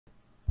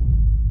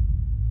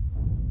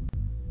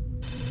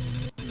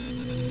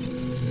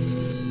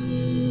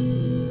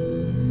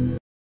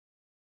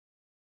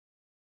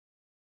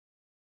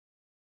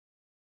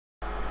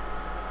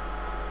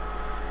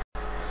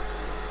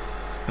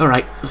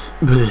Alright, so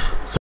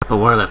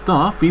where I left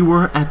off, we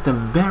were at the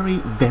very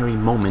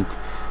moment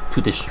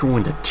to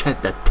destroying the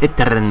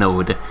Tether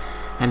node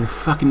and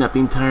fucking up the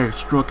entire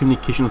Straw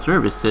communication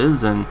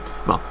services and,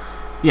 well,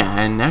 yeah,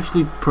 and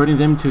actually putting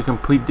them to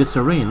complete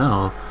disarray and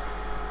all.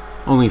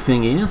 Only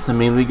thing is, I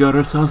mean, we got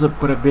ourselves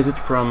quite a visit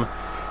from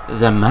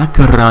the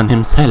Macaron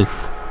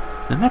himself.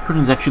 The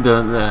Macaron is actually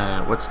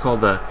the what's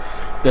called the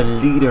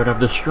leader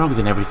of the Strugs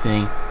and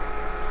everything.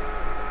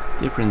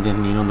 Different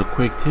than, you know, the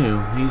Quake 2.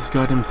 He's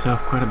got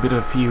himself quite a bit of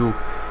a few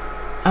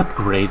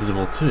upgrades as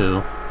well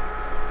too.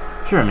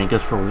 Sure, I mean,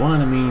 just for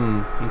one, I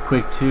mean, in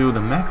Quake 2, the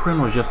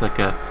Macaron was just like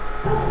a...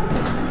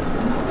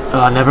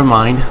 never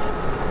mind.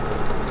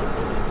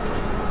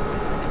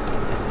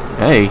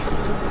 Hey,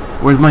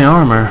 where's my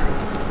armor?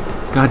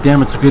 God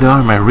damn, it's a good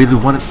armor. I really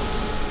want it.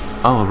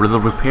 Oh, a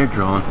little repair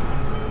drone.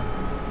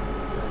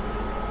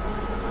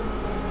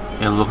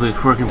 It looks like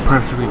it's working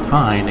perfectly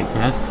fine, I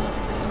guess.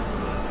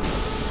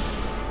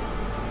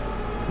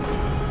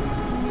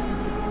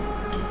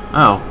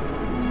 Oh.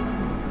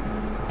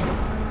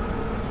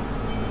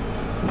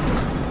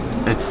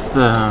 It's,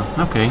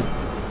 okay.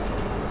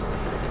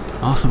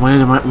 Also, why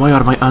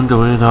are my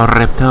underwear all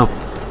ripped up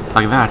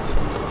like that?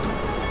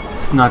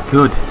 It's not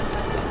good.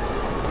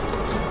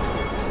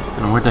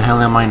 And where the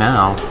hell am I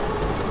now?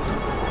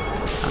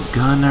 A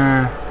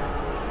gunner?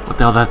 What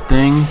the hell, that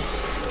thing?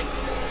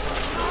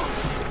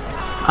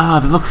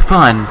 Ah, that looks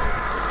fun.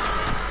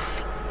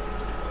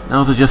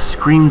 Those are just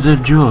screams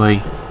of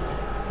joy.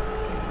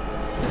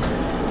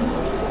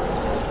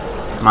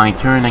 My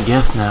turn, I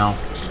guess, now.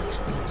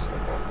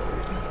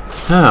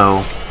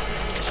 So...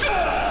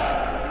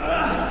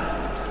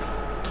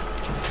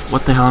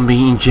 what the hell am I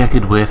being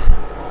injected with?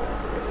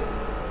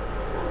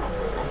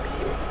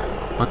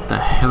 What the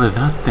hell is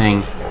that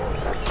thing?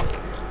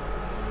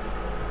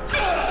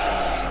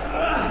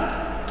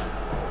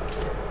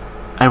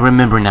 I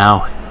remember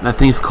now. That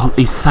thing is called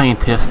a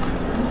scientist.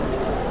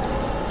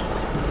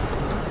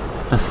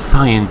 A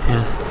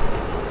scientist.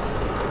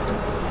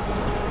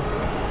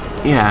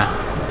 Yeah.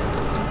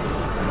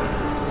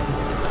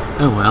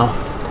 Oh well.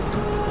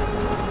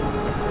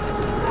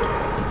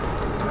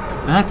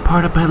 That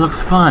part of it looks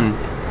fun.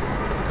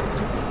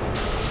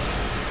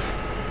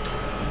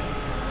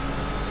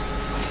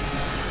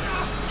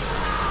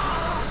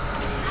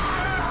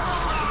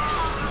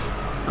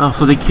 Oh,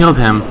 so they killed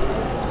him.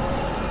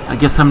 I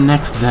guess I'm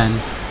next then.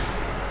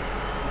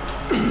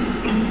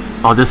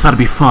 Oh, this ought to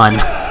be fun.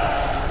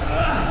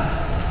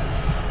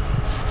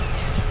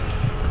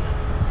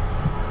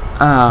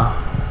 Oh.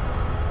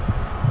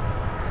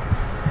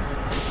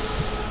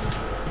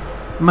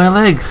 My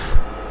legs!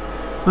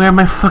 Where are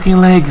my fucking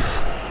legs?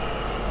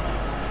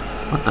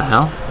 What the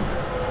hell?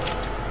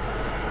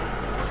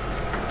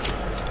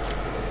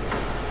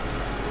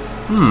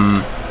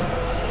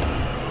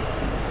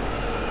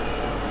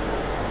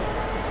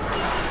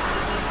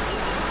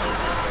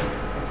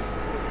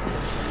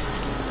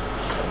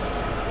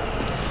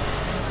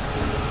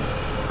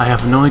 I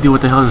have no idea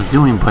what the hell it's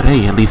doing, but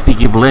hey, at least they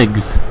give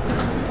legs.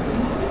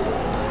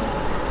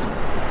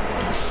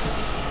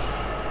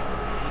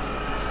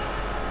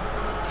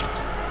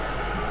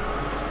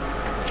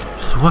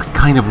 Just what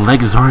kind of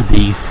legs are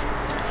these?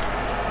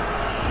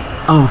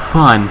 Oh,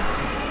 fun.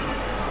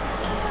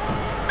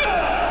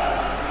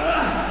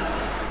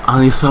 I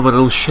only saw a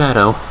little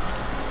shadow.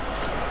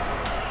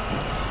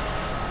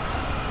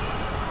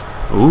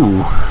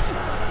 Ooh.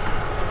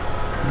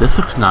 This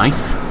looks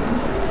nice.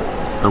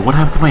 But what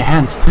happened to my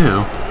hands,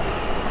 too?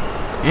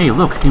 Hey,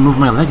 look, I can move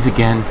my legs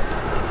again.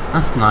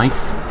 That's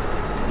nice.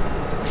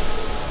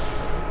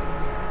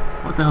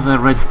 What the hell is that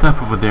red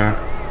stuff over there?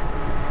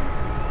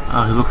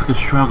 Oh, he looks like a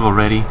Strog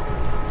already.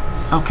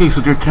 Okay, so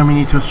they're turning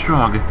me into a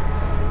Strog.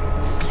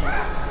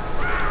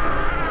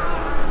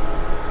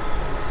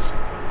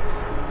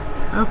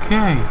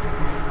 Okay.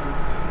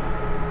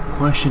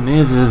 Question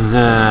is,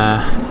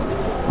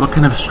 what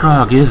kind of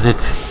Strog is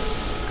it?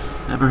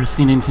 Never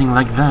seen anything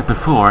like that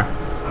before.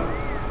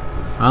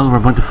 Well, we're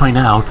going to find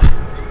out.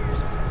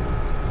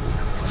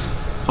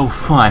 Oh,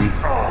 fun.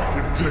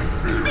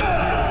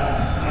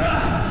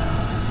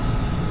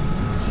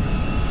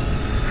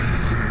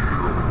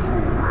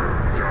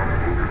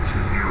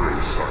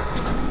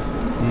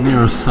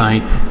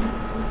 Neurosight.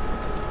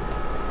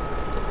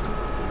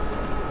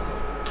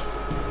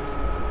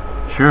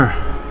 Sure.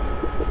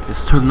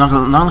 It's totally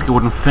not like it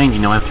wouldn't faint, you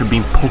know, after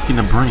being poked in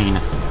the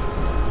brain.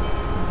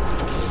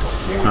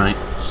 Right.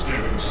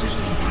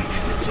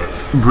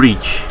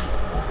 Breach.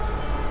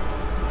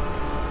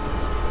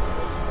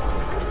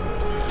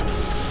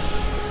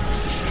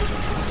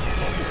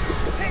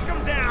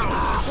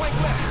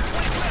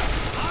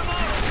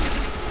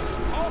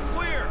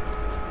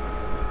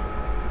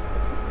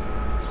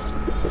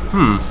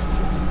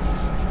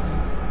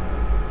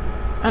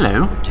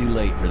 Hello. We're too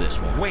late for this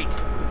one. Wait.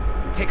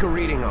 Take a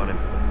reading on him.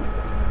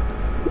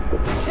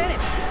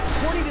 Lieutenant,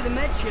 according to the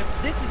med chip,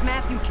 this is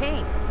Matthew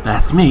Kane.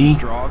 That's me.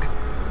 Strog?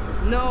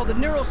 No, the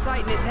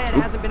neurosight in his head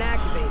hasn't been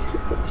activated.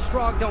 The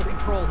Strog don't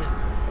control him.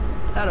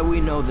 How do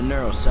we know the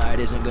neuroside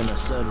isn't gonna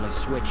suddenly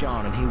switch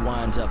on and he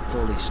winds up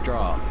fully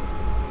strong?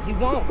 He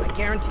won't, I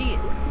guarantee it.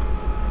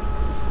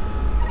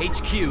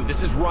 HQ,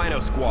 this is Rhino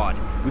Squad.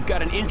 We've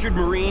got an injured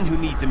Marine who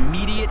needs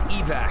immediate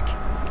evac.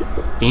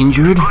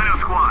 Injured? Rhino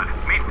Squad,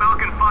 meet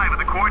Falcon 5 at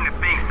the coordinates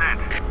being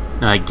sent.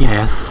 I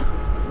guess.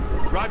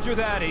 Roger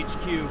that,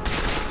 HQ.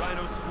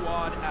 Rhino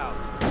Squad out.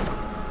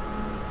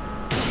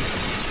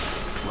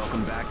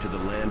 Welcome back to the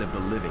land of the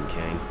living,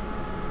 Kane.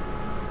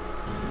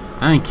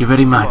 Thank you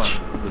very much.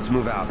 Come on, let's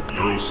move out.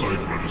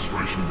 Neurosite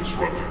registration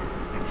disrupted.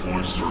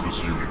 Deploy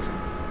service unit.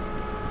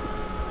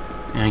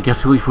 Yeah, I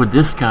guess we'll wait for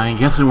this guy. I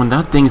guess when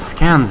that thing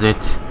scans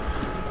it,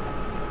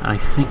 I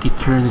think it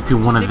turns into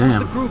one of Stick with them.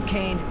 the group,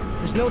 Kane.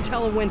 There's no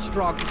telling when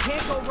Strog. You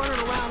can't go running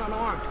around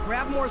unarmed.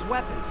 Grab Moore's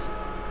weapons.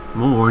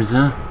 Moore's,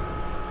 huh?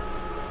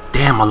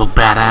 Damn, I look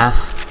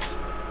badass.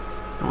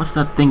 And what's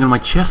that thing on my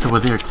chest over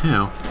there,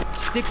 too?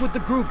 Stick with the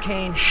group,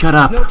 Kane. Shut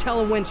up. There's no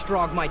telling when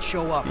Strog might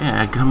show up.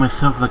 Yeah, I got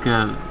myself like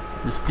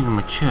this thing on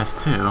my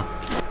chest, too.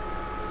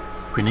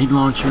 Grenade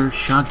launcher,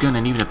 shotgun,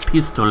 and even a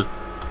pistol.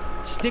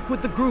 Stick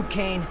with the group,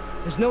 Kane.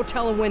 There's no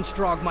telling when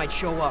Strog might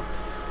show up.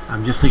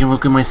 I'm just taking a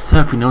look at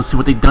myself, you know, see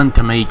what they done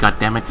to me,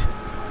 goddammit.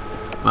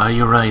 Well,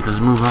 you're right, let's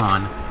move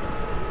on.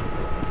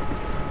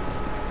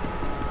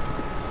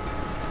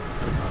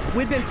 If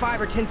we'd been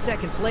 5 or 10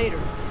 seconds later,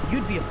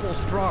 you'd be a full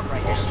Strog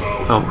right now.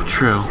 Hostile Oh,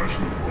 true.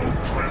 possession of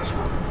rogue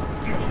transfer.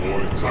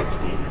 Deploy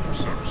tactical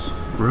intercepts.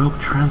 Rogue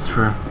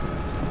transfer.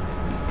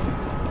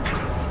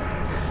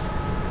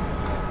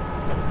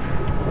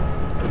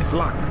 It's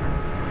locked.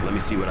 Let me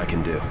see what I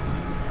can do.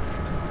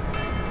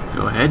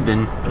 Go ahead,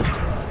 then.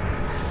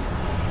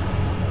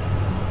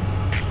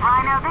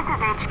 Rhino, this is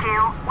HQ.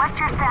 What's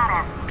your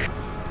status?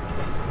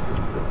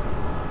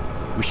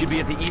 We should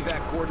be at the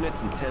evac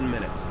coordinates in 10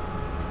 minutes.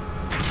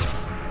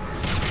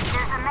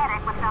 There's a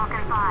medic with Falcon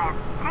 5.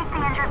 Take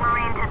the injured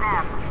Marine to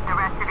them. The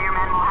rest of your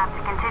men will have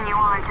to continue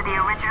on to the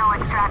original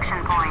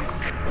extraction point.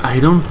 I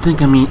don't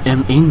think I'm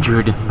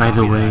injured, by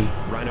the way.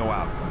 Rhino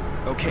out.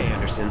 Okay,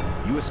 Anderson.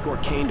 You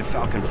escort Kane to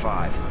Falcon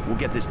 5. We'll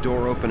get this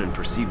door open and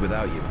proceed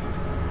without you.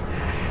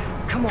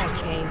 Come on,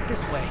 Kane.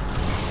 This way.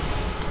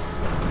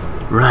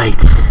 Right.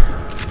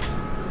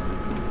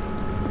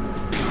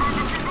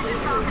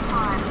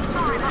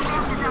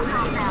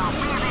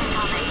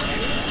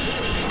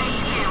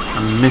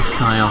 A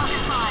missile.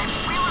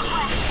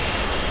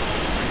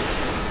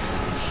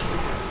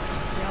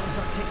 That was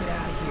our ticket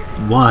out of here.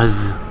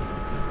 Was.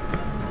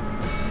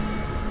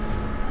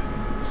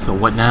 So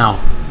what now?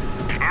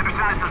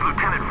 Anderson, this is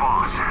Lieutenant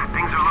Voss.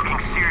 Things are looking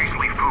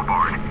seriously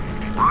foobarred.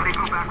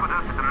 Rendezvous back with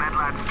us at the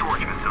MedLab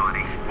storage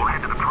facility. We'll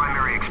head to the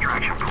primary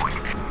extraction point.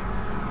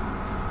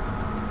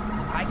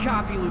 I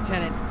copy,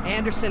 Lieutenant.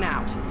 Anderson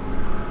out.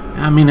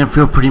 I mean, I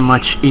feel pretty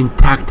much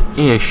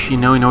intact-ish, you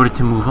know, in order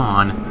to move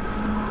on.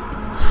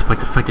 Despite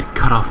the fact it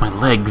cut off my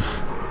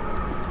legs.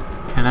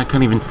 And I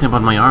couldn't even snap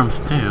on my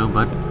arms too,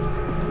 but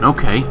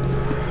okay.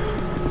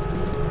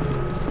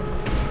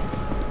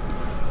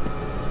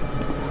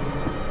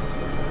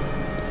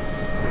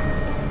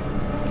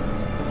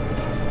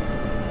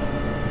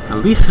 At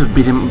least it's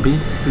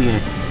basically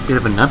a bit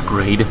of an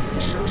upgrade.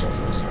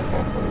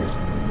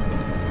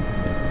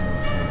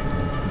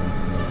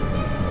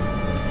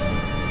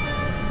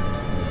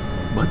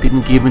 But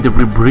didn't give me the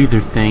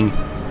rebreather thing.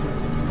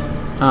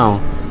 Oh,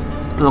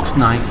 that looks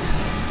nice.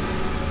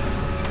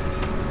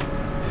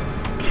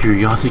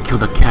 Curiosity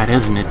killed a cat,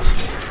 isn't it?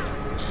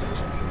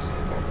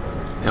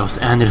 That was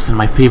Anderson,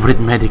 my favorite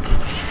medic.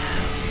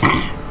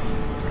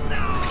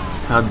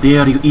 How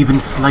dare you even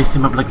slice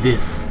him up like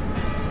this?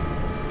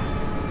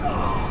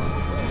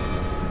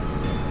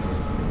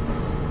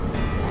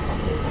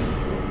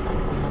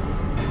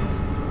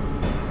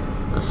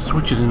 The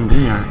switch is in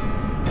there.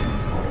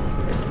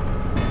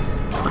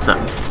 What the?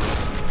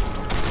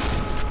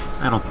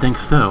 I don't think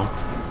so.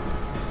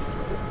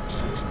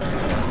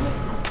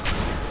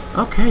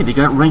 Okay, they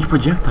got ranged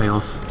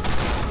projectiles.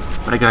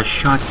 But I got a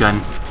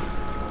shotgun.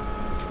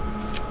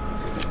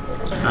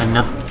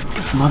 Another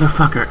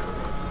motherfucker.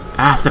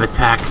 Acid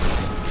attack.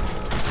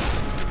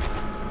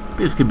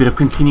 Basically a bit of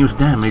continuous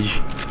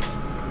damage.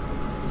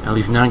 At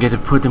least now I get to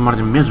put them out of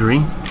their misery.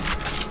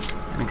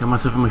 And I got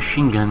myself a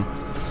machine gun.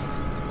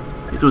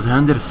 It was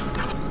Anders.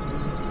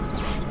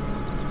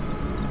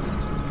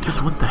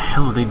 Just what the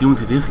hell are they doing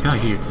to this guy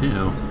here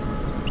too?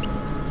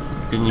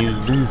 Can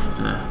use this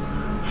to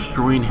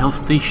destroy in Hell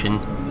Station.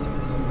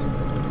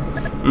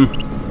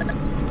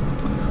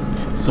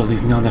 So at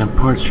least now that I'm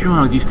part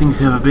strong, these things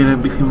have a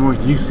bit more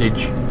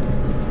usage.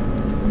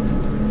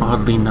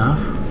 Oddly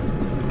enough.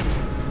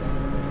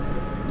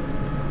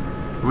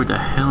 Where the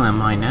hell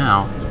am I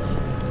now?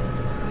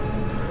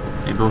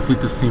 They both look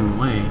the same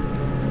way.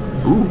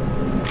 Ooh.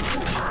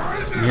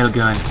 Nail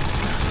gun.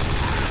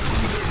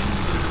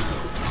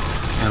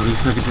 At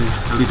least it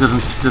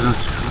doesn't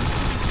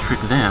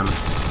trick them.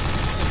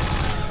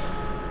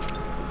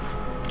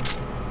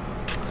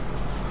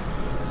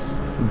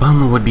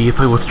 Bummer would be if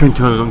I was turned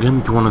to a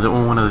gun to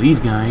one of these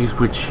guys,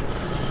 which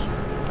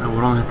I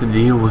would only have to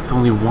deal with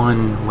only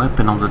one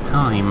weapon all the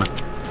time.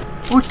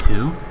 Or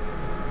 2.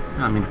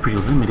 I mean, pretty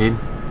limited.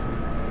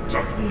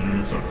 Tactical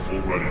units at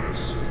full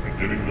readiness.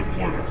 Beginning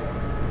deployment.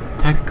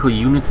 Tactical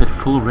units at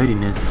full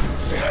readiness.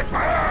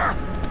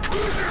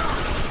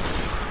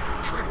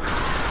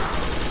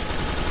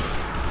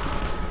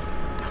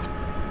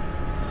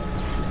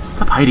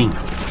 Stop hiding.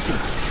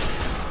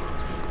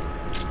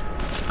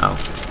 Oh.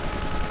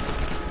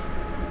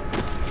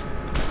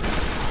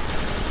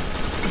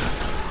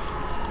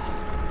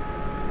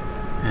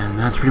 And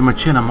that's pretty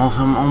much it. I'm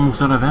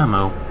almost out of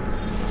ammo.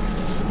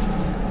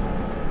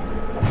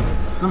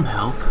 Some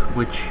health,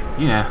 which,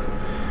 yeah,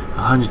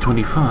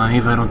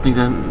 125. I don't think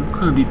that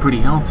could be pretty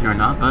healthy or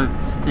not, but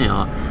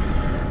still,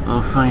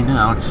 we'll find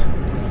out.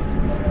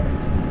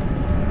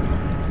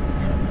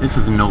 This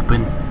isn't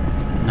open.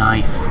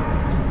 Nice.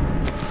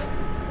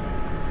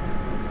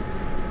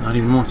 Not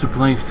even more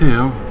supplies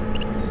too.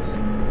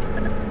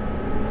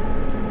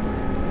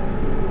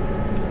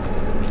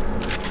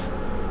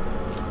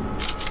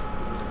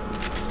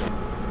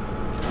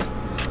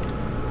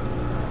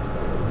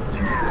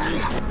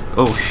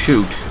 Oh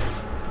shoot.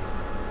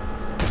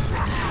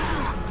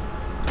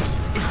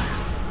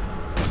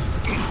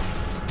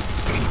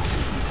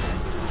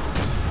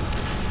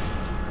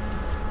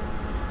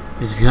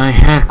 This guy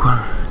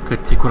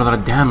could take quite a lot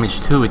of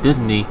damage to it,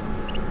 didn't he?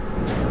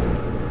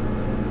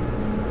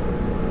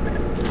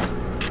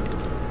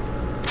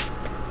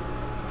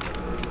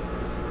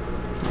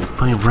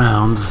 5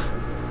 rounds.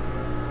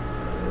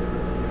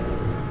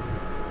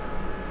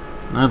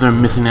 Now they're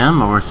missing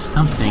ammo or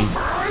something.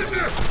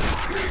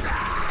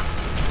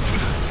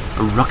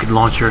 A rocket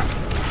launcher.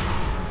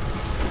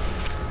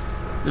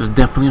 There's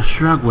definitely a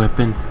shrug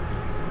weapon.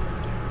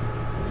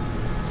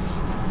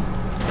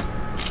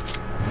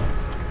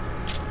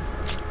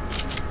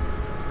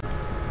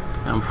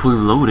 I'm fully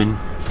loaded.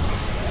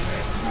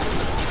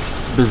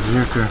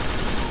 Berserker.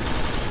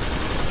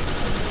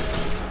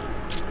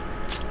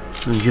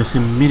 We just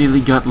immediately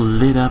got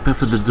lit up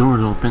after the door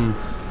opens.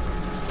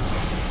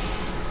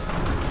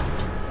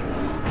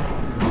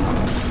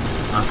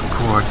 Of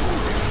course.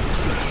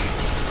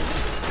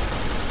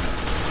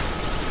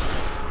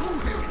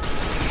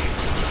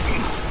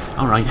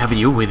 Alright, have it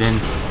your way then.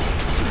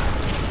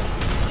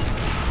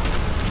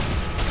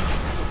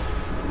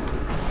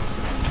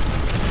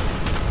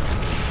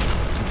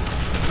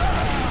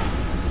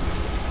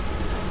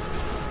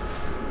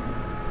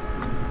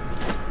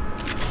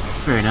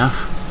 Fair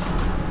enough.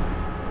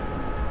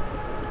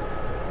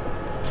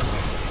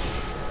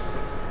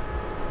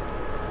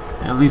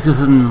 At least this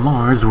isn't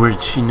Mars, where,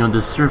 you know,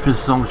 the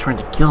surface is always trying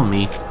to kill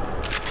me.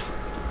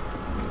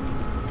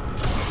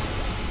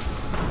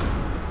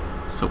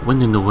 So,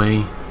 wind in the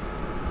way.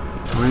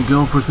 We're gonna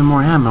go for some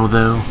more ammo,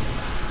 though.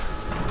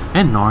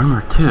 And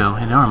armor, too.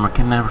 And armor.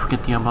 Can never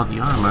forget about the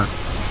armor.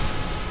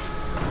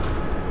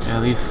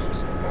 At least...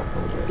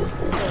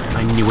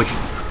 I knew it.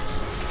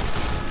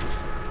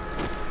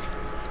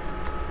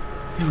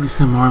 At least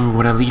some armor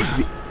would at least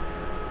be...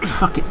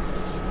 Fuck it.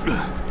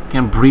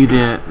 Can't breathe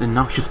the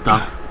noxious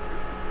stuff.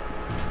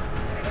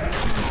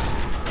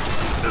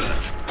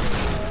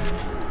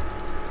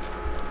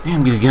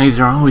 Damn, these guys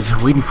are always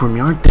waiting for me,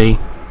 aren't they?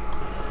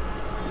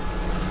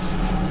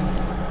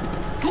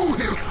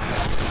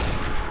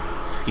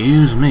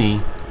 Excuse me.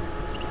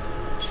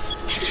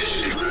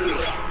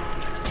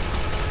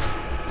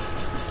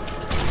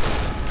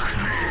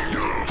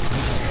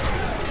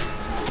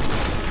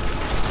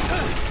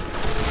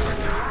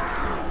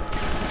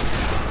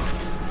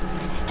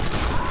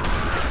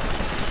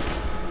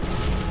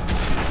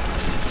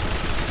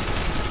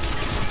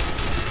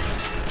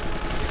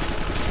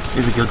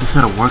 There we go, this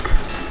ought to work.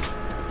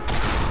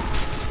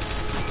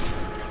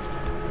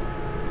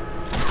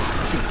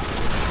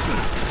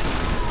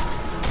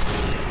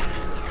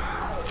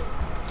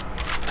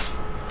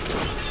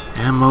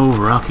 Ammo,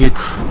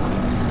 rockets.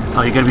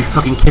 Oh, you gotta be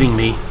fucking kidding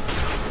me.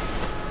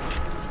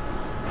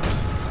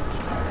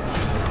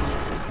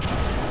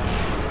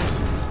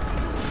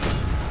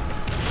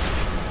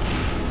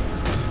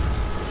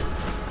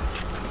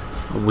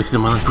 I wasted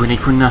my last grenade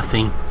for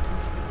nothing.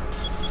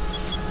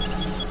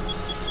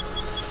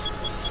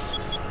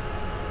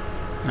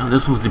 Now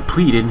this one's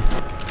depleted.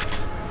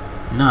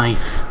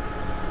 Nice.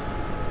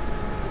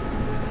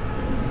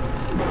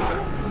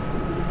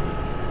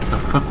 The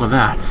fuck was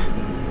that?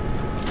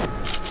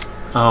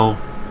 Oh.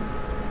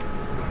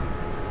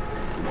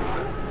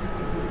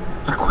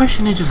 The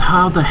question is just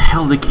how the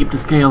hell they keep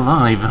this guy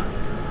alive?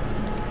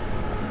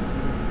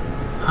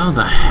 How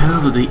the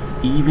hell do they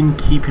even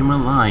keep him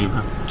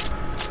alive?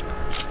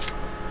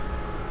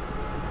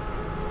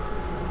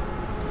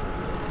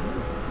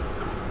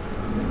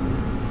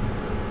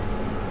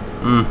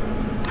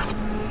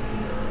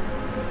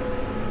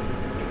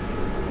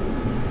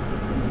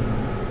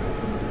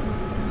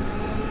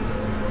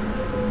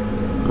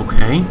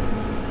 Okay.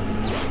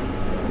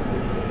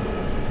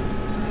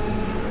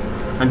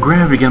 A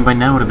gravity gun by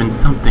now would have been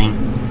something.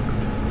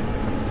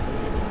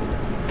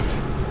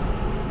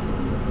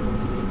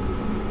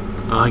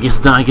 Oh, I guess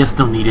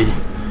don't need it.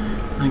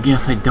 I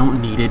guess I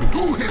don't need it.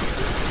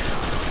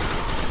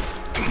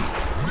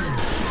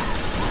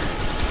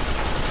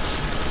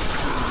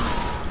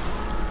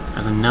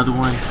 another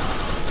one.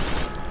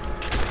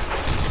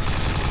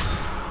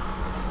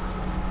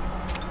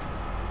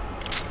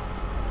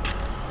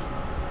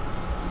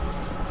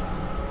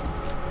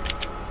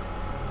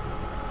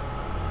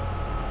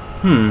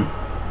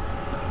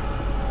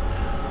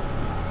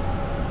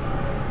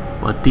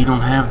 But they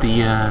don't have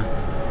the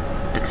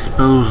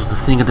exposed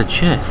thing at the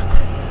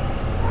chest.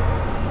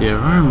 Their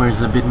armor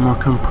is a bit more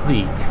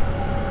complete.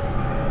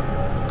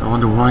 I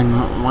wonder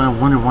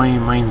why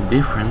mine's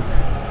different.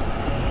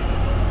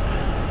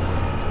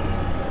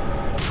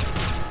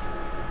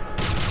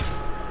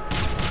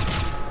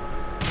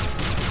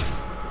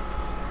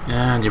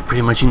 Yeah, they're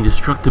pretty much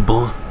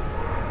indestructible.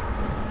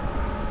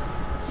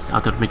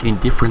 Doubt that'll make any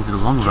difference in the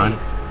long run.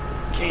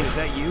 Kane, is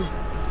that you?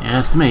 Yeah,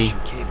 it's me. You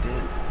caved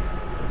in.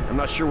 I'm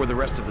not sure where the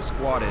rest of the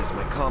squad is.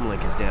 My comm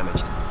link is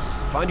damaged.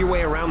 Find your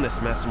way around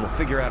this mess and we'll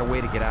figure out a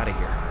way to get out of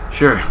here.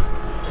 Sure.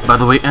 By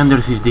the way,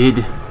 Anders is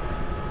dead.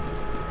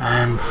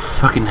 And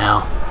fucking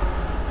hell.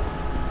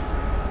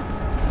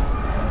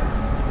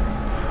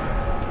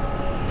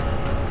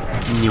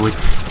 Knew it.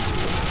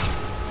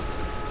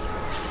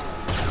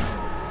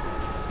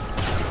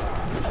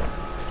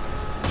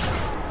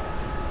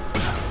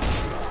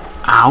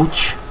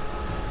 Ouch.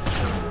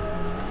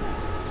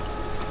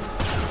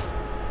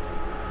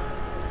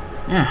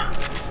 Yeah.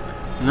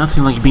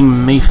 Nothing like being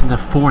maced in the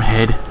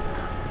forehead.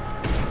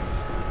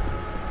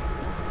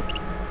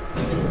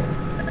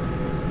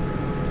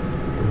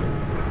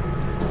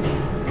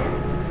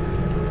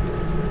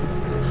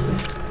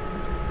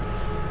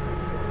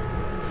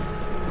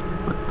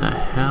 What the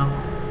hell?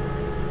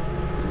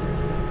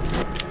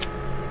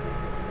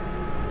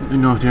 I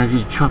don't know if they're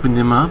actually chopping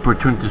them up or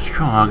turning to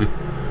Strog.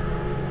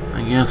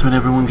 I guess when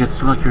everyone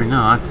gets lucky or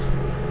not.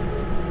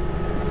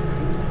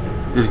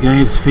 This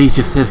guy's face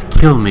just says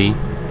kill me.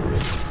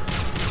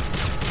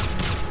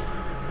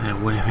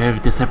 And what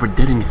if this ever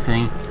did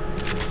anything?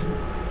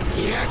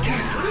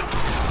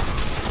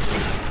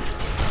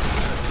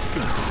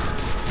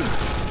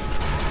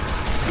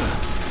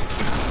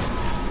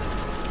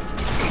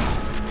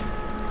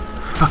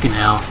 Fucking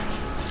hell.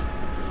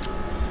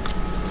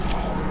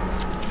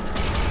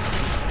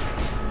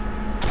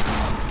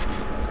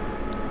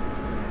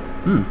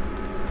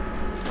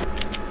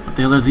 What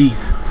the hell are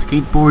these?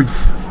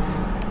 Skateboards?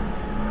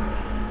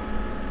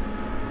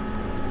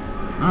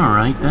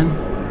 Alright then.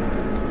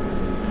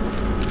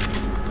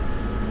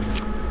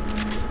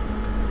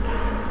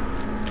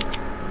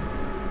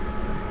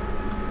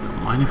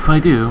 Don't mind if I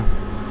do.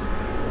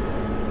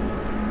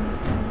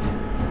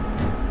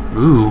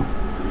 Ooh.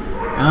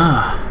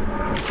 Ah.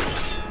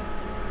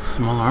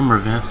 Small armor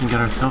vest and got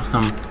ourselves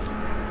some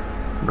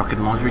rocket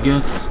launcher, I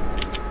guess.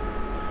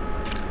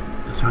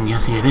 That's what I'm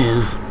guessing it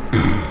is.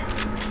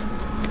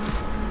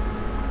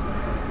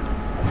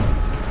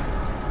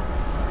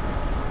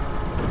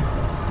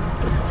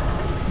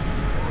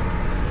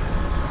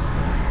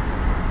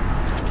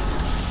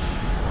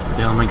 Where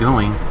the hell am I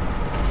going?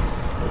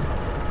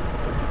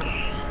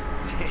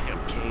 Damn,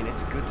 Kane,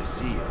 it's good to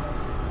see you.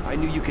 I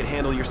knew you could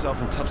handle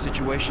yourself in tough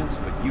situations,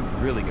 but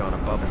you've really gone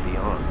above and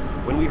beyond.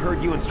 When we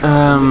heard you and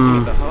Strauss were missing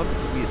at the hub,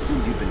 we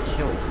assumed you'd been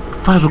killed.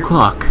 5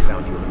 o'clock. We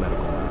found you in the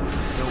medical labs.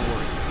 Don't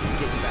worry, we'll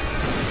get you back to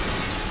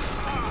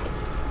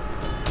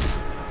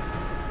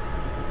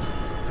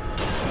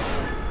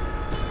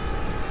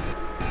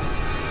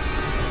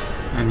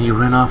And he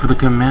ran off with the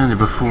commander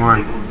before.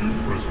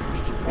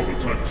 Prisoners to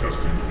prototype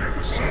testing and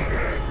assembly.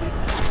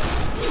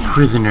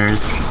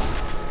 Prisoners.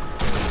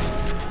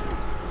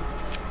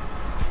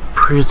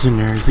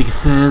 Prisoners, he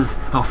says.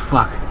 Oh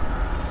fuck.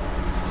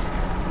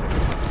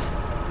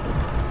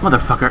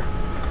 Motherfucker.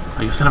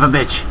 Oh, you son of a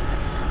bitch.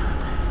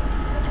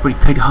 It's a pretty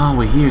tight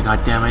hallway here,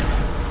 goddammit.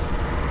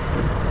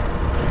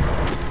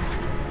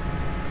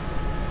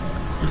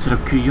 Just out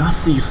of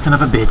curiosity, you son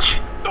of a bitch.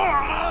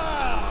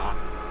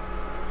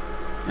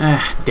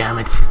 Ah, damn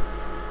it.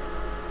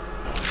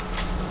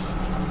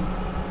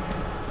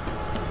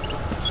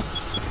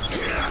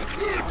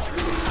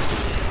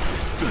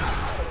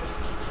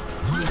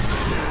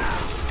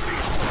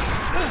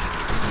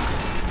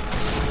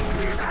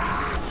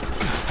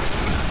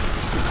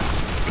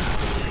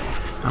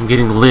 I'm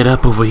getting lit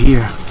up over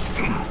here.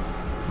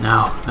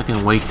 No, I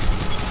can wait.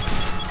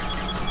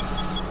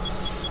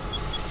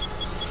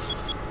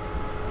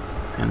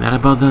 And that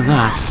about does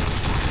that.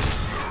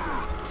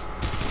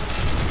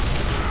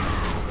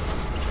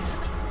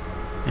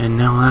 And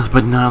now, last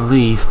but not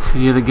least,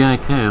 the other guy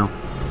too.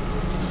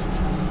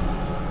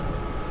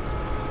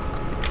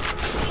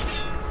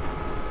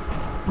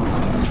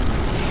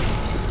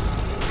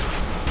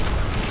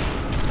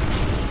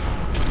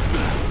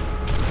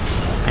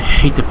 I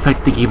hate the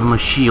fact they gave him a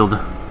shield.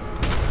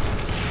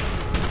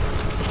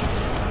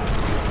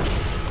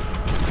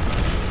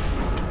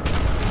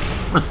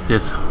 What's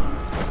this?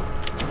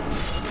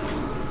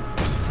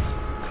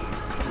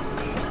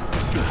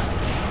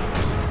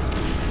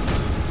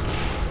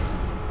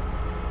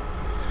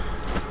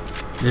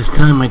 This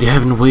time I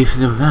haven't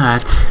wasted of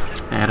that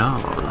at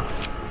all.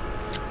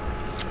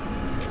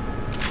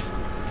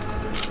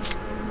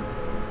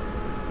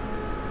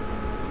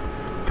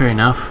 Fair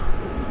enough.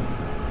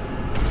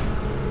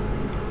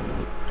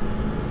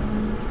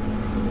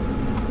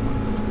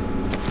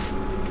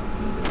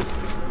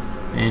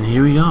 And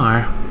here we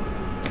are.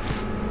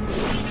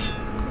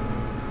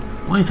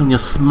 Why is only a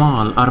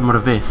small armor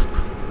vest?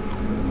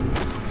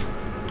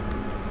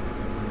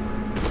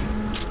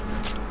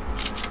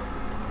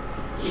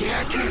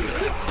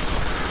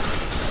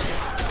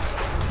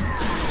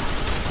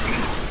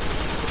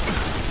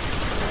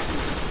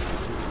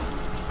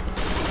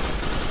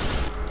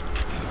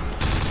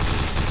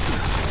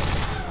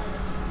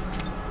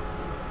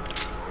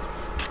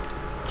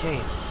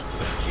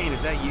 Kane,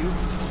 is that you?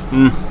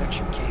 Hmm.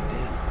 Section caved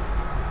in.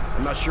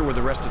 I'm not sure where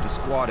the rest of the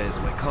squad is.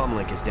 My comm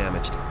link is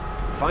damaged.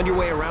 Find your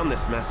way around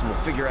this mess and we'll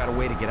figure out a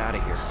way to get out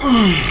of here.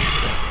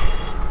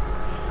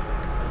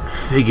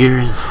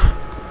 Figures.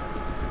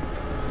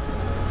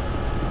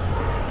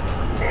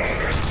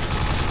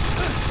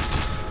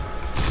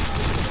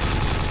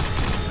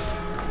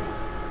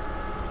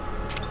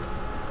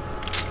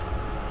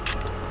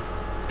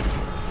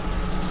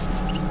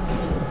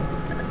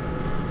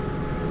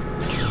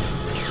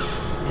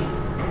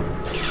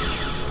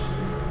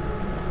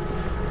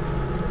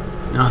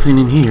 Nothing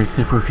in here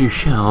except for a few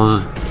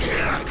shells,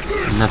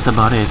 and that's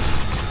about it.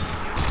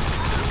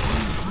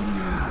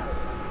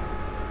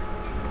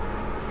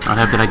 Not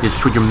after I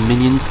destroy your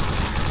minions,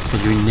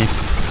 because you're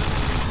next.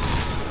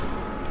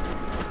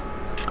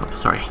 Oh,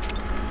 sorry.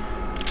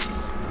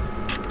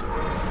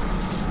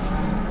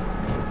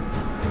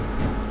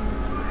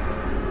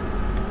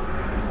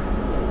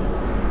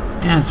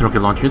 Yeah, it's a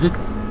rocket launcher, is it?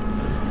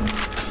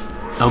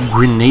 Oh,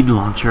 grenade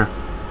launcher.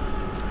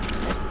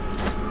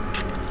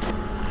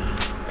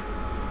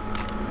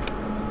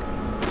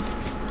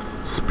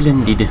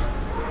 Splendid.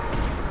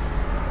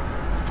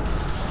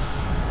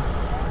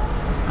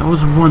 I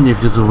was wondering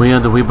if there's a way out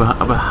of the way, but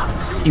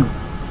you.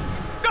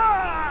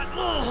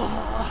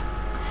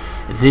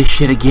 This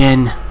shit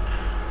again.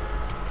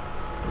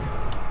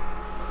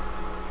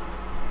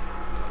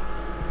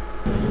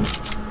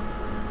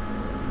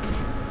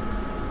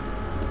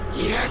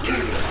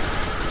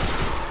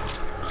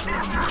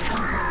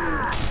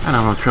 I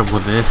don't have trouble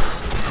with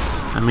this.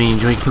 I may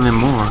enjoy killing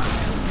more.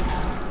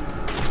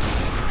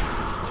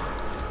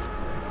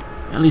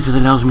 At least it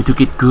allows me to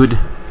get good.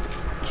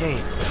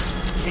 Kane,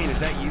 is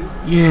that you?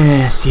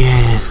 Yes,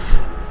 yes.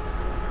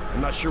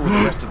 I'm not sure where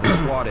the rest of the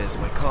squad is.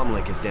 My comm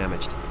link is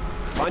damaged.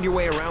 Find your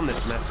way around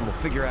this mess and we'll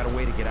figure out a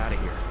way to get out of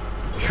here.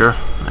 Sure,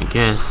 I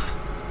guess.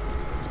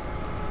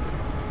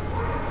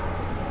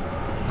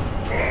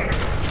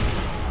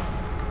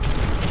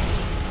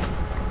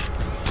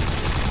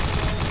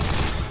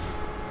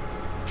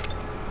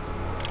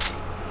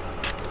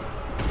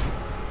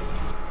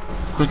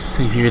 Quick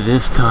save here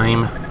this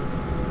time.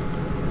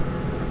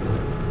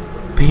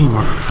 Pay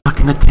more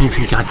fucking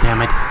attention,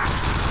 goddammit.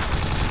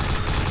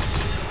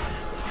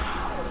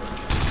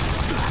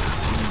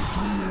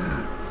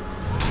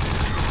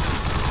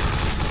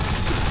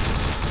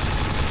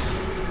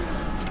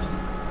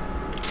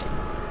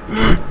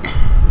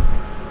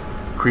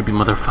 Creepy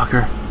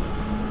motherfucker.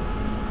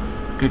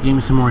 Could give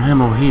me some more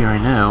ammo here, I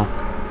know.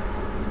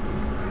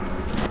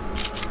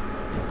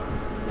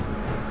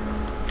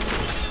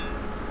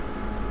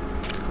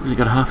 We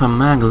got half a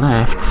mag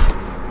left.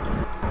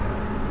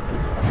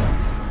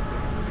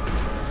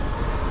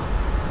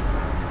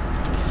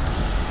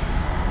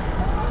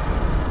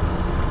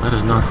 Let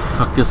us not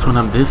fuck this one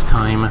up this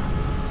time.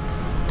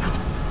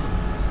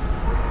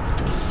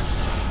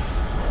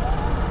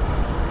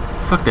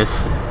 Fuck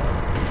this.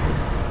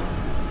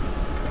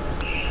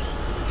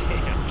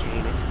 Damn,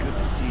 Kane, it's good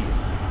to see you.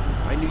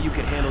 I knew you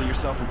could handle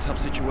yourself in tough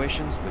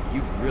situations, but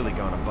you've really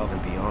gone above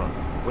and beyond.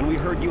 When we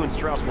heard you and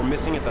Strauss were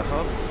missing at the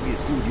hub, we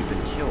assumed you'd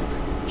been killed.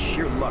 It's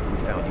sheer luck we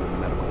found you in the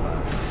medical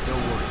labs.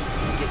 Don't worry,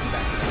 we'll get you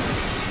back to that.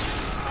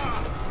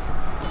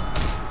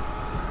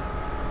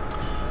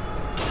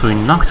 So he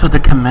knocks out the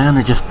commander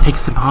and just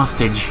takes him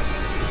hostage.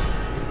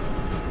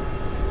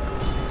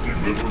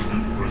 Deliver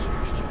new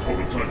prisoners to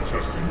prototype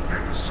testing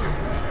and assembly.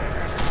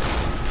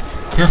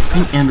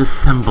 Testing and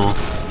assemble.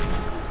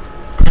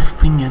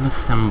 Testing and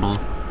assemble.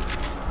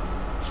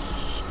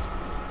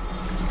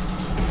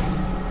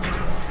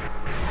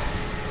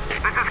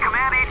 This is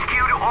Command HQ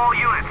to all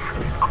units.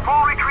 A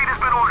full retreat has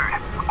been ordered.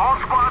 All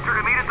squads are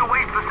to meet at the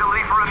waste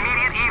facility for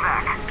immediate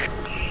evac.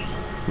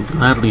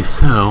 Gladly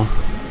so.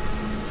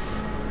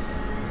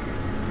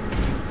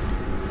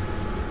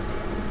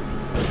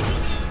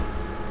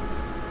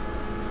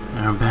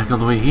 Now we're back all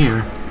the way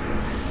here.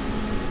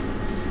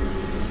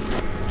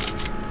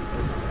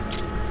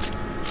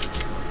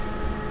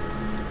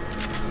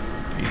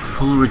 A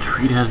full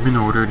retreat has been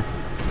ordered.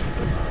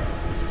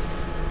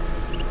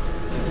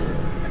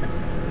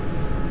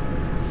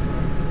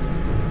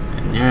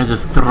 And there's a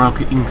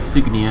Stroke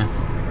insignia.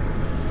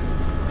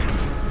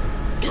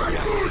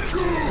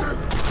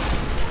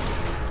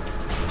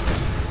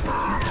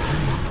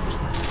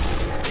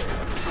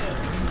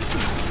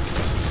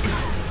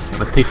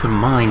 But take some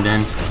mind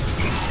then.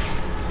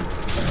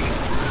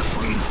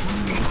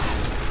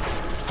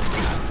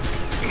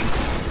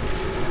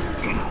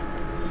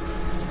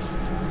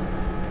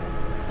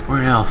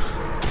 Where else?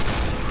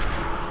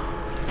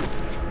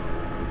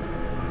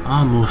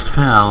 Almost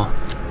fell.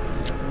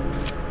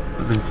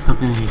 Would've been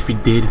something if he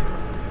did.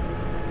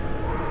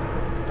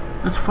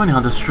 It's funny how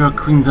the struck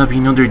cleans up,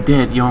 you know they're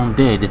dead, you're all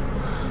dead.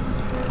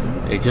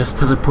 They just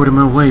teleport him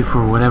away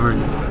for whatever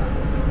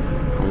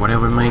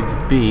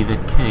might be the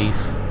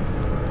case.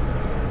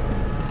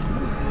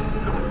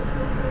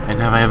 And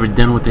have I ever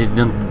done what they've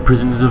done to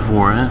prisoners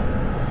before, huh?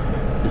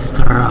 The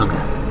strug.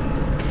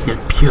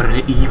 That pure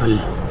evil.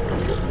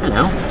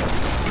 Hello.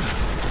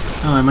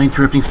 Oh, am I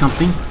interrupting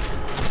something?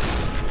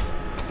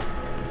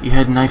 You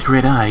had nice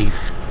red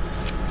eyes.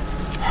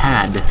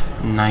 Had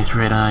nice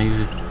red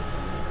eyes.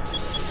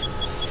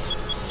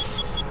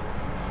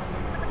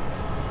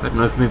 I don't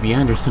know if maybe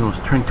Anderson was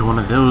turned to one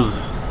of those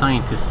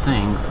scientist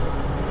things.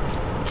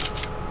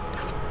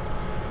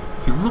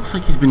 He looks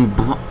like he's been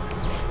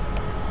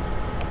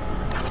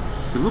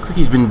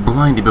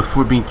blinded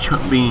before being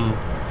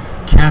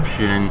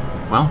captured and,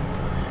 well,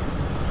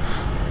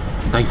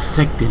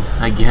 dissected,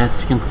 I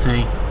guess you can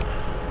say.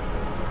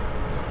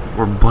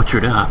 Or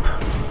butchered up.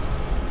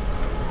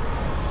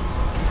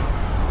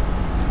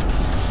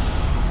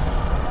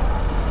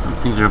 Some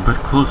things are a bit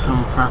closer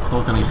and far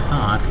closer than I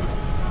thought.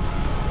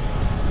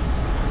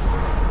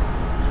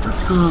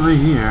 Let's go over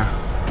here.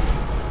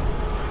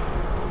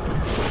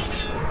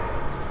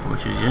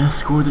 Which is just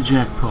scored the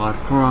jackpot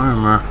for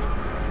armor.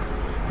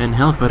 And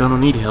health, but I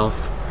don't need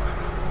health.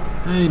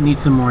 I need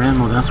some more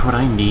ammo, that's what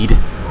I need.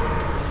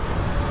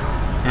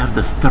 Have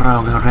the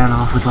strug ran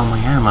off with all my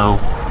ammo.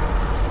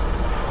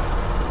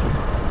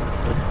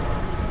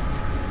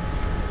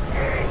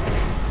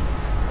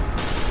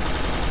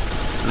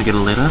 Gonna get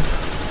lit up.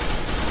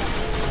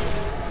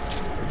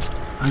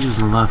 I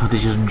just love how they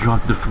just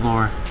drop to the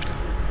floor.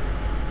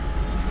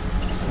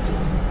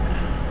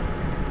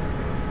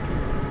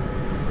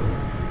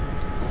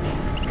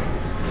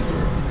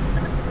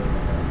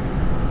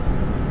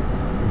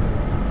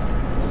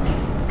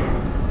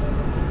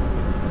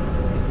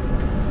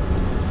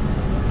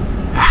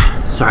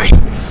 Sorry.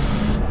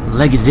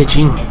 Leg is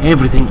itching,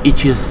 everything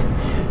itches.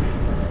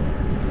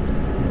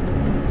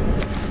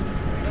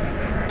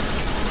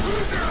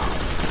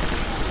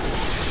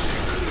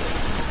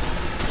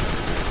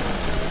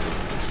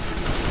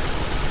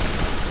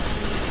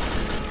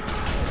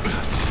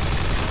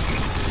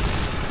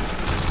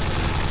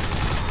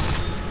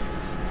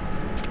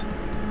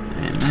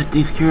 And that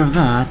takes care of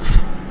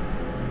that.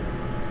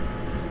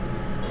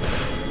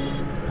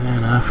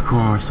 And of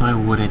course I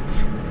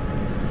wouldn't.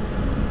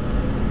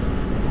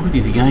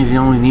 These guys they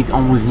always need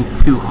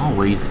 2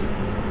 hallways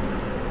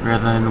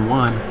rather than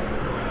 1.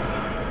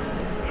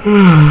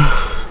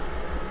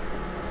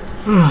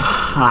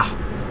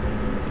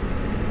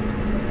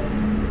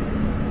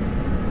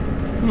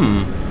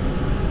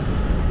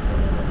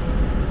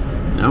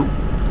 Nope.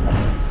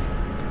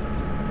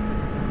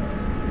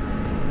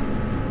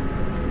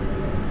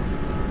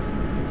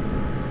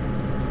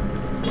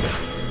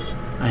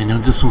 I know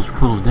this one's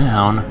closed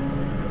down.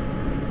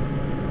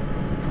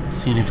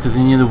 Seeing if there's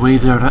any other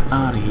ways out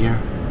of here.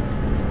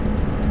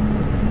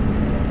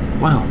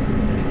 Wow,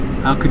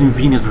 how could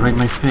Venus right in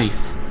my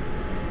face?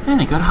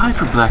 And I got a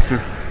Hyper Blaster.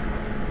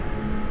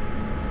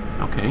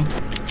 Okay.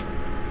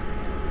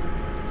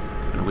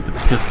 Gonna with the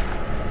pistol.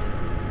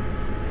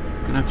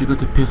 Gonna have to go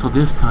to pistol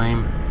this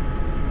time.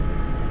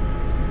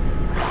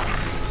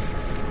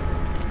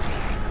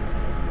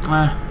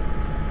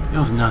 It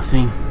was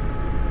nothing.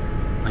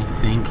 I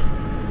think.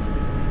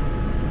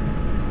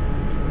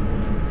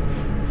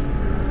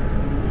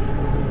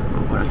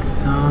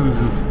 Sounds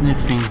and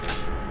sniffing.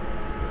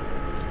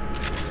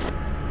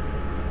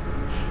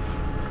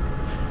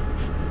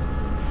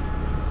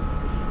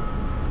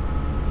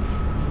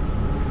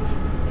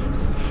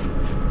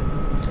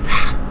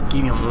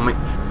 Give me a moment.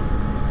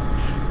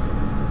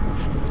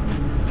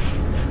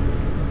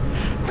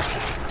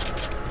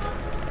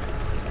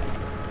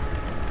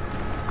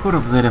 Could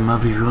have let him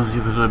up if he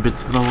was a bit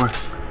slower.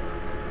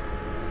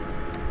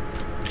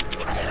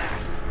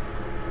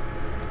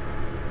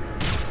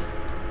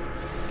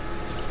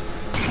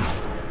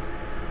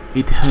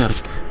 It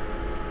hurt.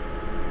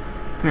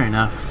 Fair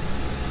enough.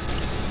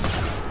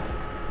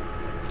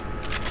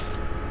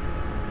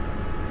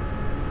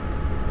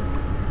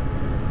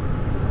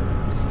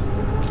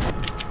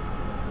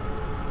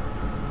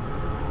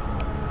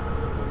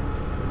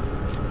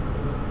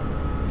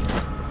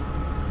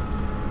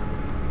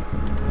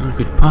 What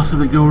could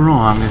possibly go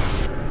wrong?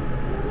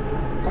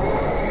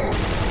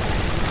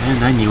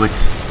 And I knew it.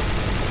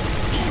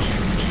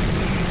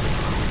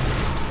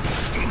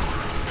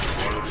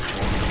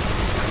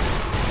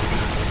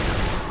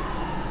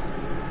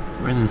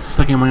 Rather than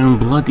sucking my own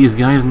blood, these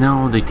guys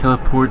now they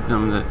teleport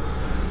them to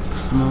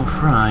small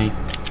fry.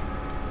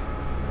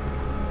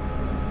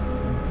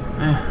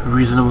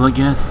 Reasonable, I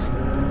guess.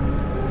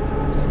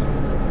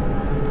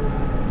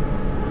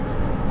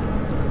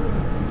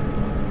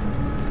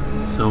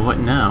 So what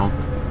now?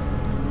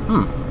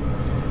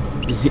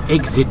 Is the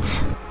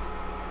exit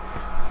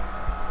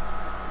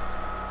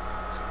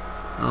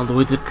all the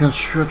way to the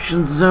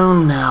construction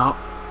zone now?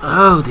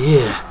 Oh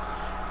dear.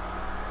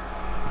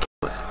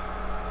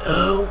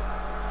 Oh,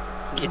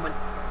 get my.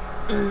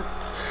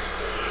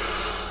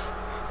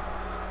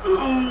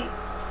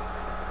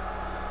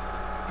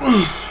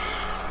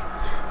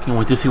 Can't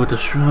wait to see what the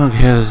Shrug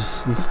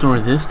has in store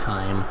this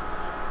time.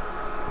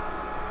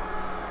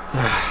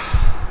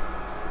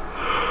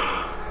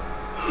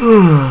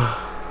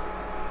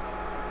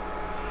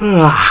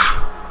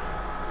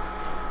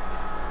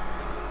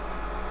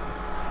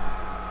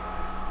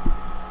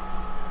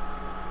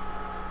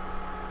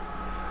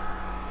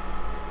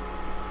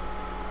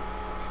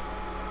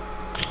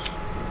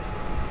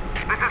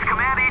 This is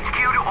Command HQ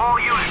to all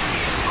units.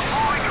 A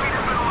full retreat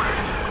has been ordered.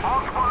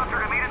 All squads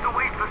are to meet at the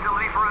waste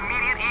facility for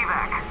immediate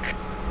evac.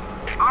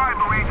 Alright,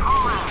 Marines,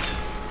 hold on.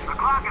 The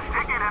clock is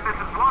ticking and this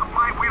is one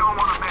fight we don't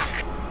want to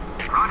miss.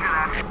 Roger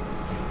that.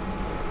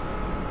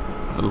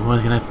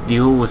 Otherwise, gonna have to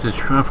deal with this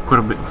truck for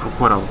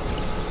quite a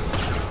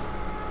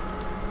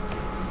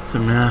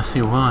some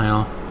nasty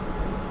while.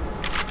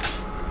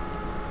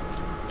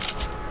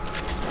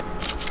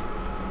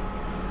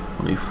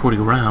 Only 40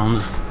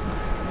 rounds.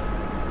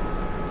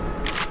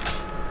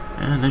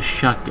 And a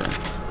shotgun.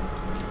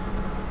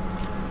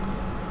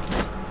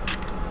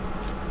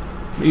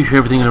 Make sure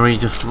everything's already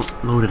just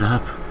loaded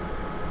up.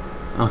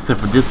 Except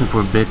for this one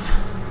for a bit.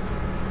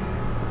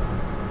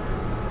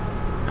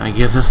 I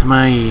guess that's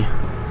my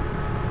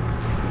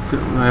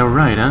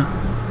right, huh?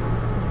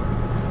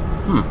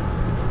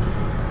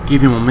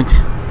 Give you a moment.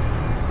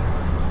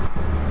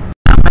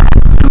 I'm back.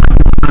 So you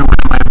might wonder where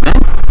I might have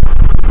been.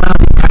 Well,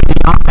 the entire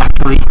thing off,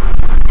 actually.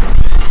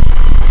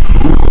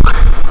 Ooh.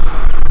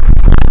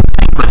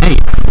 But hey,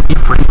 it's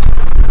different.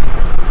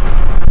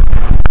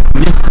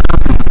 Missed out on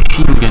the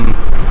machine gun.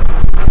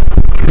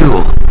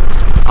 Cool.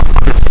 I'll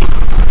fuck that thing.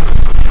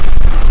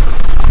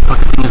 I'll fuck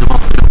the thing as well,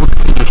 too. Look,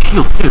 it's a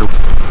shield, too.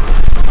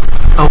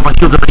 Oh, my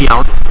shield's already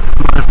out.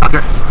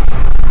 Motherfucker.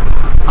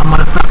 Oh,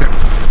 motherfucker.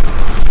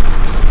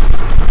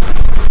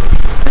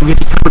 I'm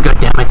getting covered,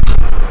 goddammit.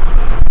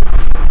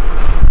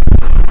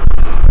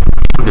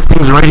 This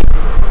thing's already.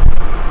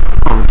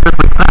 Oh,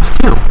 really fast,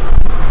 too.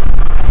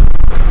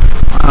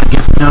 Well, I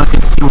guess now I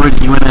can see where the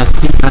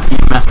UNSC got the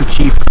Master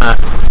Chief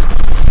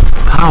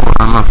power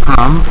armor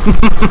from.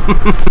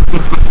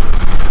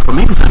 Or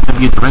maybe that could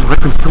be a direct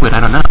reference to it, I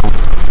don't know.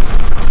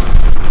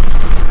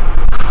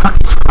 Fuck,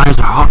 these fires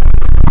are hot.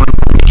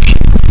 Holy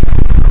shit.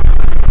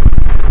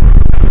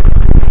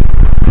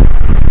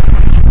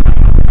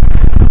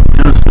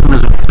 There's a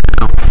miserable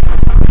too.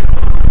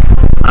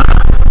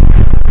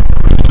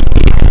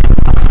 Yeah.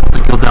 To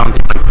go down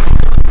there like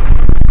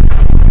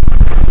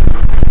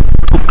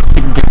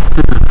toxic gases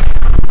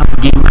of the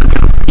game are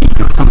gonna be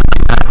or something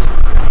like that.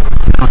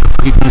 I don't know what the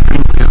fuck you guys are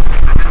into.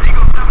 This is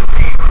Eagle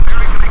 17,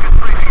 preparing to make a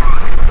straight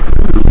run.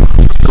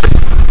 Good.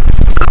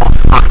 They're all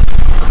fucked.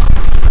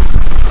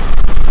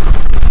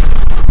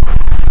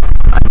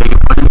 I beg your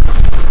pardon.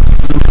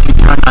 Even if you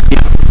try not to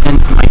attend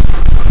to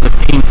the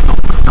pain. Oh,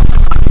 what the fuck?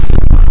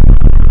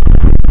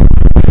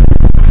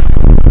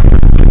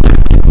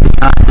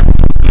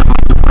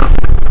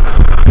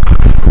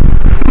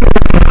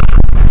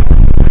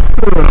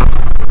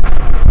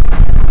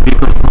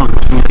 Vehicle's long,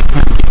 which means I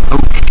can't get. Oh,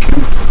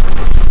 shoot.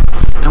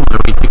 That was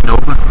already taken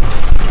over.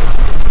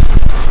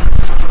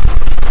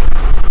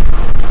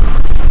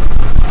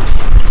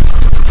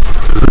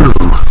 Ooh.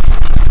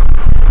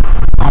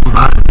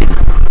 Bombarded.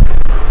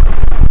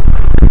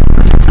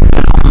 It's a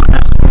bit on my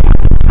ass.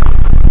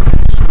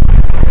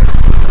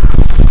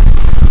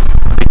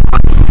 Big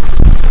fucking.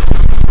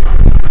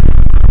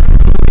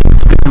 It's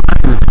a good amount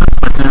of this,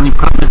 but the only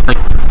problem is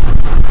like.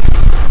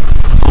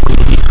 Oh,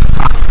 he's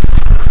fucked.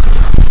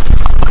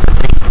 I'll fuck that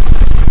thing.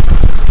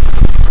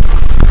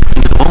 That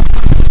thing is all.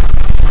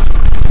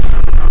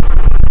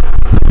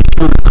 So the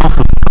shield is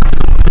also fucked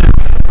up too.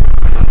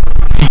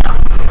 Damn.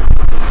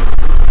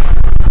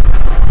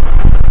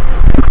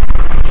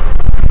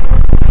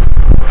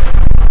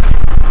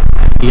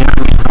 The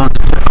army is all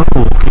just.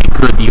 Oh, okay,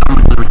 good. The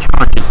armor will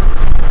recharges.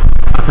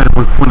 I thought at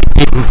one point it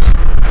didn't.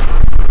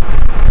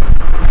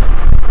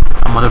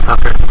 A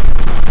motherfucker.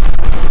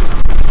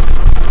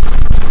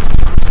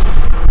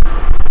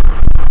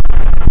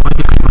 Why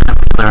did I run up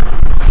there?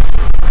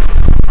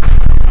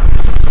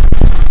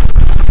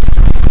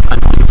 I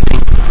know you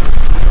think.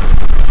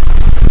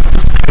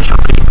 Just perish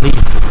already,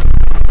 please.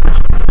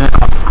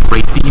 Oh,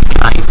 great, these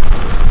guys.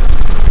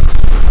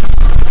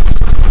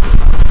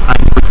 I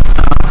would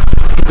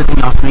get the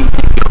thing off me.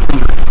 Thank you.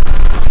 Thank you.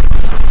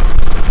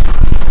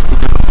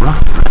 It's a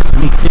rough rest.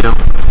 Me too.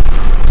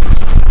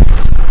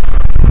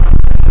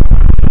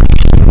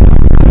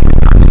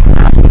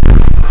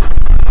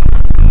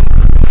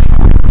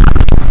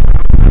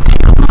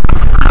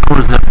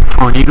 Powers that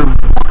tornado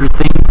water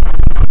thing?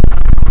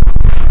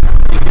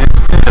 I guess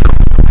so.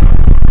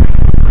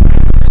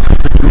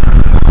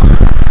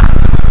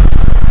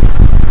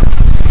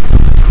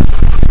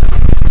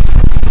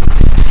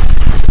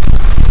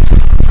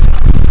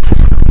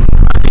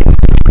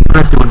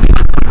 First it would be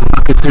like putting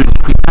rockets through to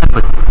defeat that,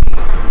 but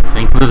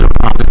thankfully those are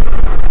wrong.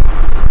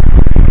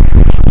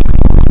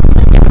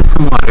 Give me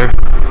some water.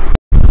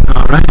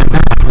 Alright, I'm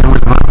back. There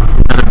was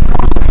another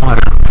bottle of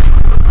water.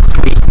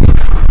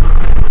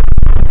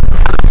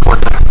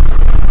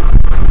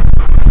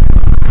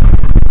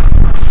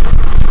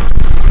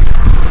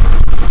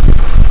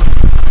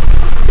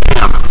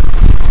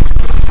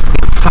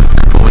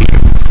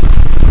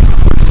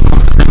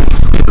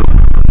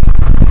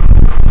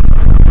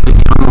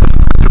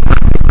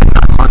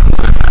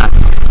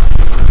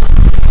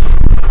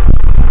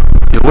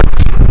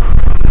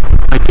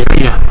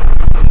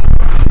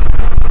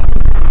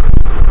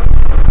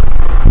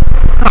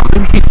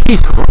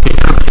 peaceful. Okay,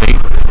 okay.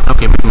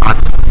 Okay, maybe not.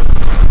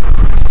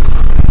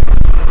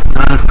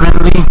 Not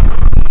friendly.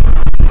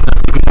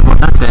 Let's be careful about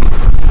that then.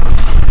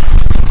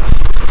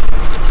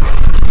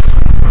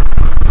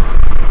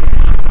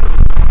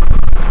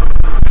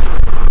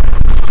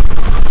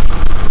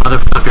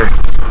 Motherfucker.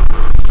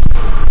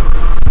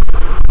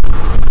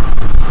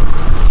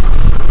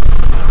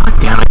 God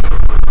damn it.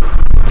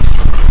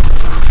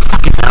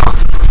 Fucking hell.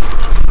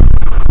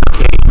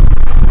 Okay.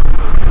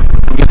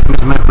 I guess I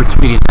missed my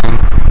opportunity then.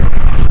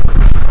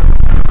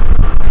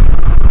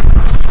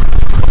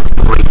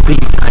 Great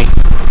thing, guys.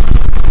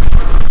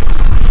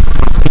 I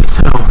don't think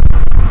so.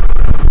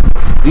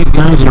 These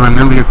guys, you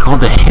remember, are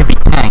called the heavy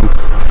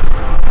tanks.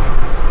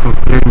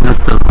 Comparing them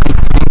to light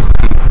tanks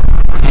and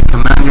tank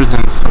commanders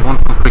and so on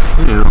from Quake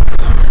 2.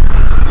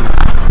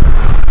 Nah.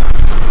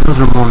 Those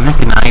are more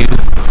mechanized.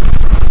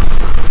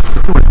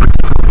 They were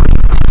pretty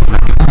brave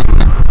back then.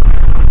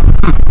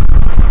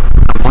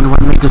 I wonder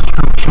what made this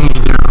truck change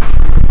their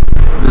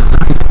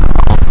design at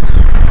all.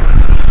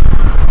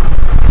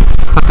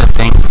 Fuck that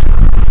thing.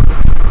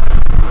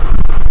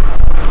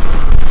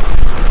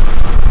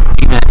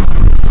 See then.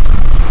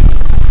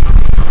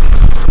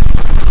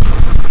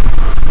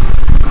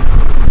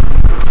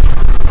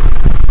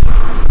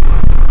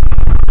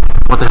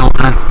 What the hell,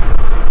 man?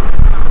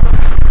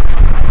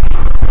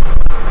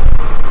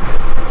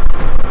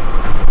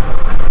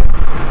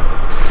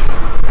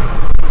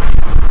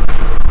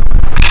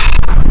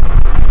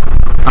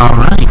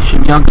 Alright,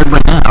 should be all good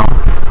by now.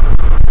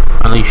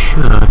 Or they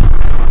should.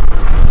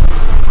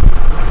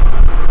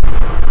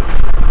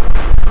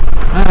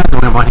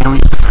 Don't worry about him,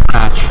 just a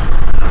scratch.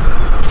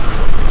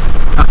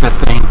 Fuck that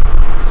thing.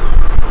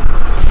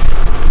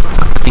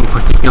 Fuck that thing in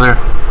particular.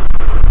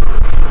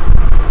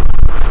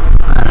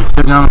 I'm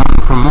still going on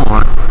for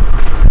more.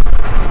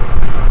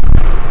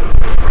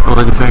 Oh,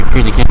 they can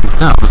barricade again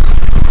themselves.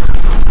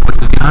 Fuck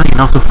this guy, and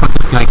also fuck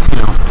this guy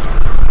too.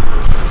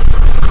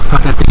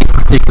 Fuck that thing in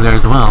particular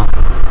as well.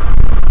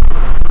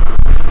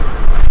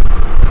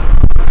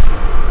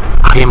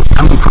 I am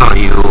coming for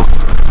you.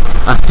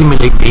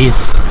 Assimilate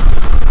this.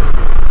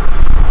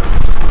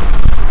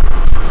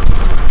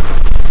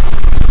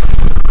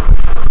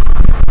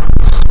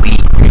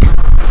 Sweet.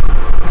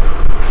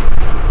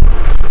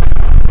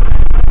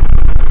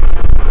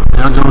 What the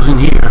hell goes in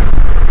here?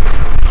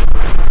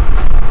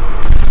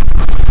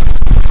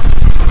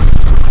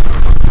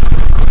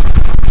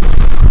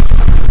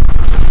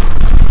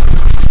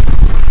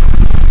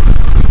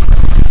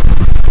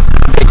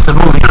 Makes the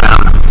moving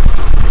around.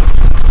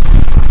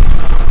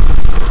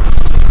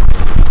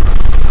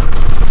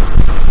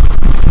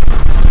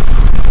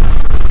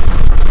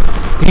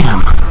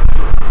 Damn.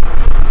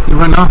 You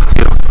run off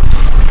to.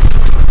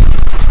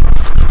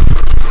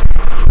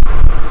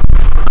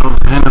 I was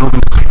kind of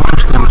hoping to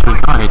splash damage we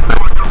got it, but.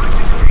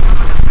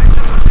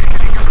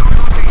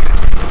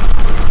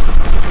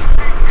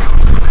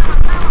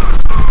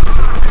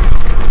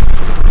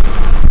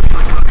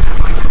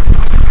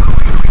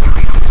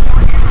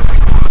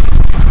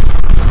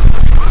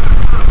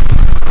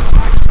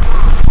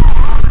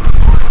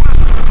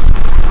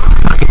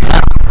 Fucking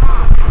hell.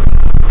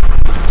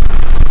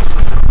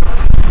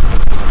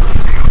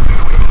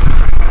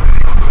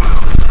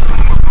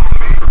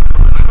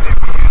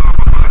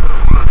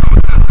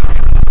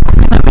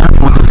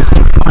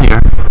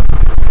 Fire.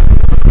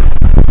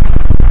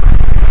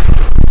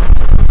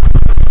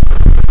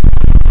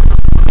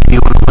 Maybe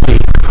one away,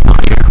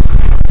 flyer.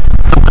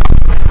 Oh well.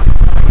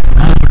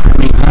 Better for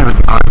me in that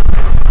regard.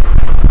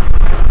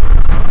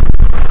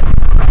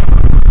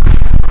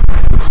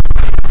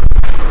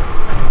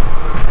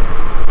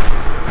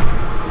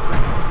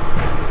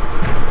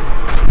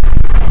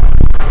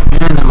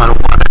 And I'm out of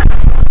water.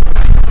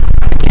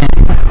 Again.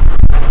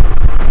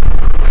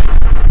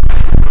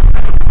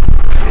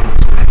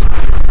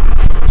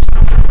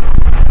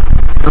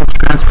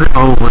 Transfer.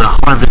 Oh, the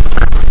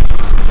harvester.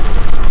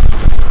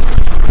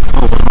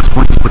 Oh, well, much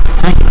more with the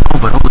tank. Oh,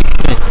 but holy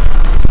shit.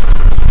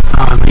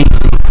 Oh,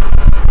 amazing.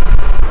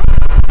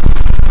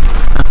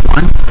 That's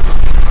one.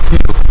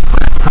 Two.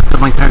 But I fucked up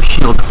my entire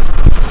shield.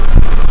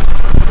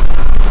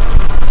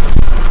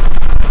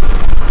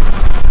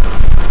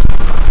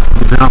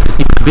 We've been off this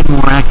thing a bit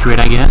more accurate,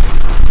 I guess.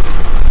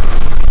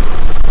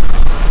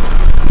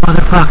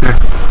 Motherfucker.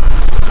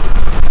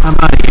 I'm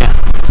out of here.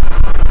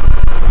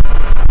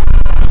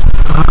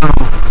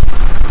 Oh.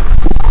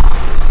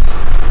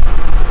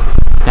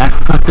 That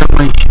fucked up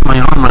my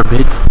armor a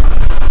bit.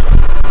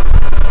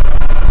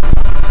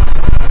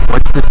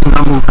 What's this thing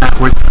not move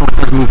backwards? Oh, it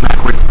does move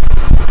backwards.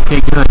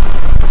 Okay, good.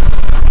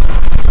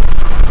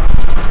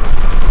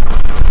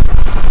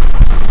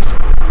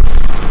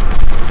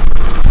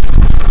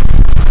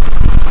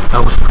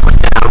 Oh, split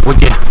that out,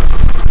 would ya?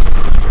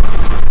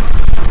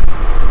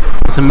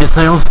 Some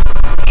missiles?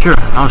 Sure,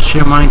 I'll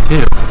share mine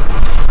too.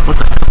 What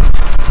the hell?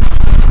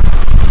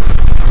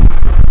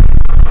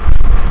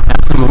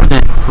 Have some more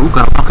then. Ooh,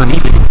 got a lock on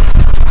even.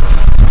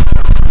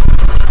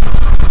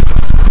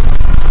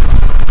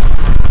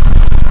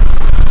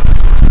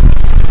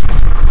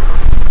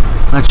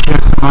 Let's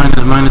share some mine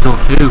as well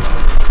too.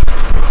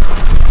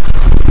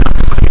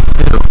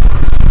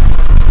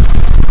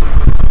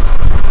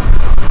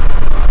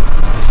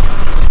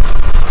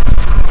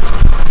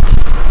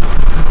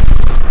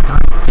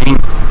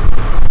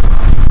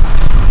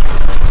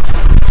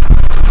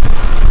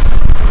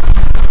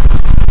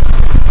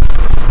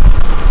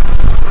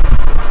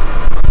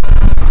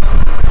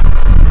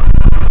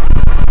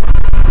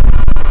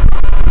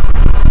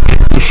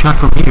 shot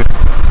from here.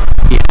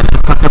 Yeah,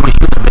 that fucked up my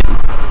shoot a bit.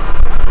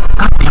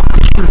 God damn it,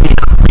 this should made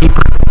out of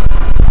paper.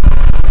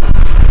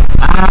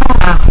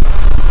 Ah!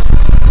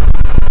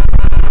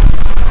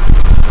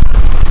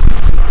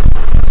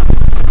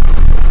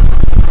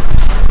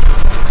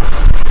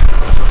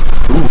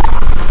 Ooh.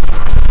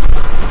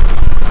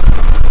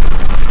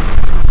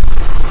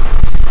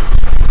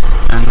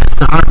 And that's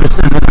the harvest,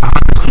 and then the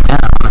harvest you down.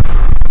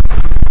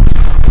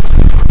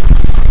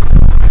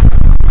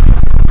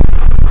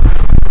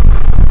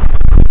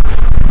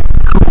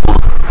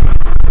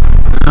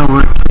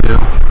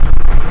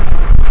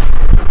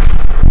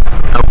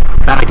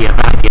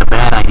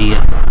 Bad idea.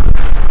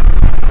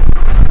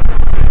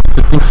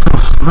 This thing's so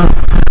slow,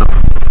 too.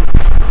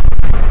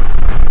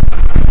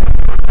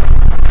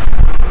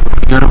 What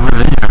we got over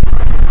there?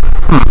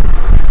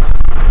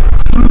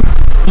 Seems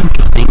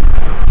interesting.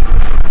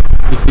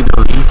 You see the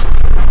leaves?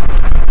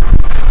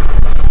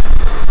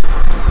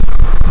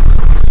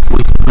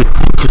 Wasted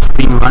tank just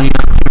being right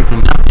out there to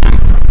nothing.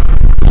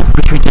 Yeah,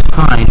 pretty sure just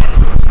fine.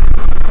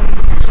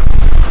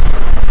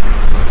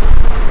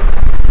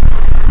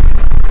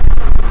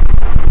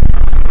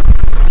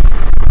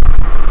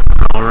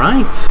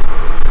 Alright,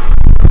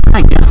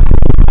 I guess.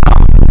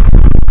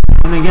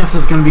 And I guess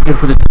it's gonna be good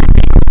for the time being.